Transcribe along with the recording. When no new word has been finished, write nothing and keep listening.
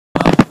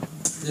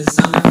This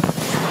song called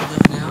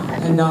Live Now,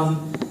 and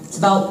it's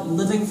about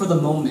living for the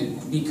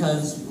moment,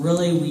 because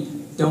really we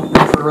don't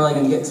know if we're really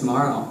going to get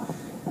tomorrow.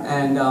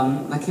 And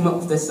I came up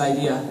with this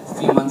idea a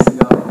few months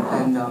ago,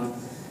 and I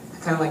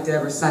kind of liked it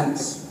ever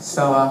since.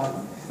 So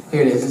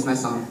here it is. This is my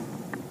song.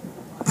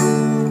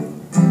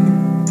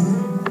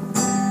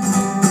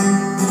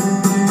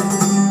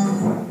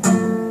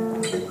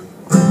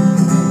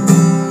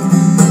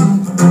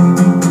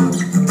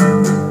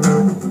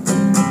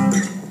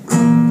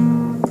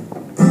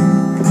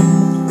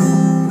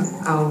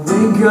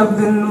 Wake up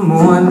in the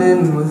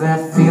morning with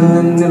that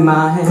feeling in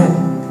my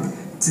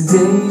head.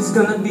 Today's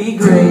gonna be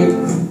great.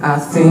 I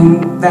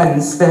think that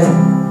instead.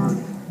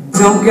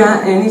 Don't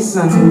got any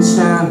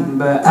sunshine,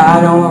 but I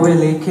don't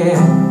really care.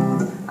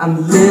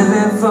 I'm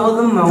living for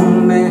the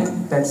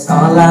moment, that's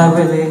all I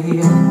really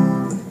hear.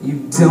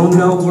 You don't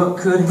know what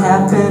could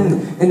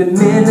happen in a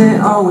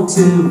minute or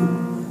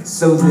two,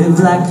 so live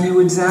like you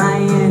were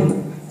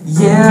dying.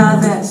 Yeah,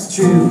 that's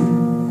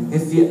true.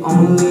 If you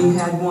only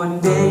had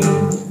one day,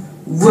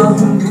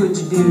 what would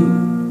you do?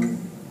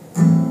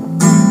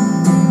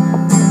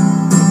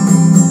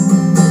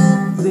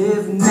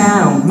 Live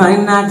now,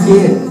 might not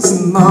get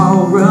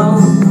tomorrow.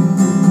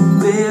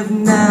 Live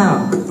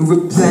now,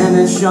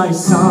 replenish all your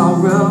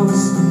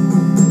sorrows.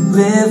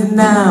 Live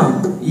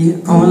now,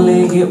 you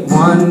only get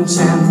one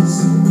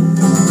chance.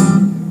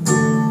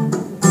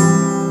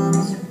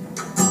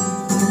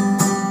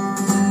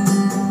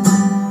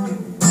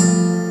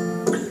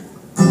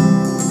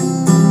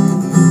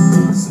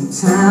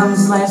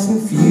 Sometimes life's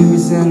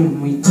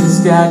confusing, we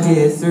just gotta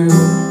get through.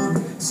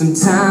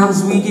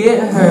 Sometimes we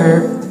get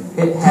hurt,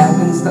 it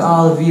happens to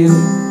all of you.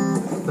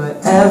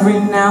 But every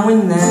now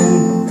and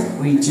then,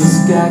 we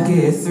just gotta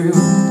get through.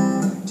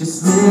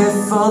 Just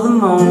live for the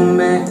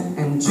moment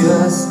and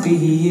just be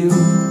you.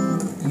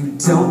 You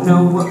don't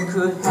know what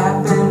could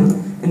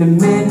happen in a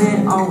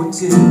minute or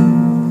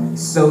two,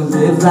 so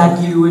live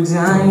like you were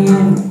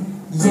dying.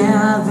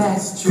 Yeah,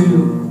 that's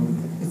true.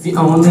 If you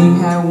only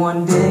had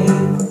one day,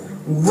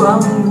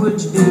 what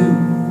would you do?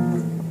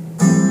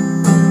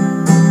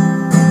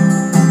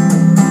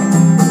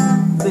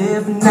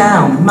 Live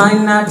now,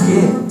 might not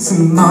get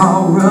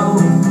tomorrow.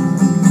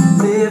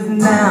 Live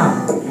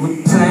now,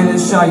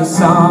 replenish all your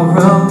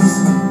sorrows.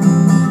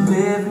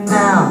 Live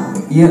now,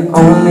 you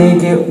only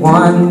get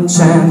one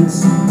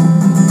chance.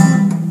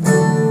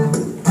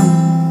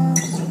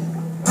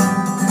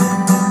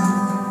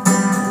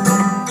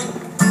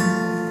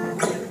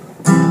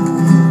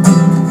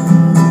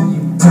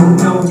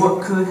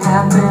 What could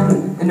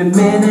happen in a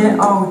minute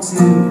or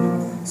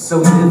two, so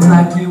live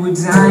like you were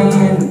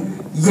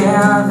dying.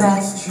 Yeah,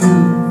 that's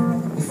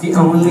true. If you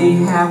only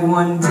had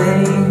one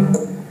day,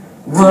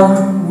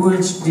 what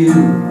would you do?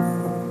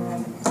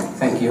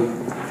 Thank you.